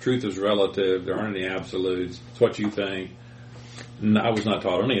saying truth is relative. There aren't any absolutes. It's what you think. And I was not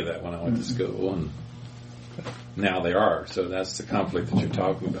taught any of that when I went to school, and now they are. So that's the conflict that you're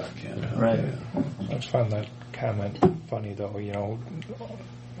talking about, Ken. Right. I just find that comment funny, though.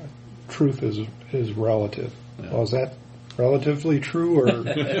 Truth is relative. Yeah. Well, is that relatively true, or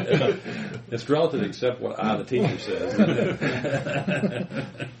it's relative except what the teacher says.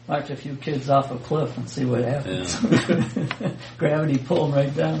 March a few kids off a cliff and see what happens. Yeah. Gravity pull them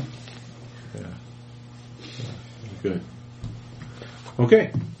right down. Yeah. Good.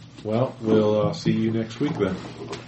 Okay. Well, we'll see you next week then.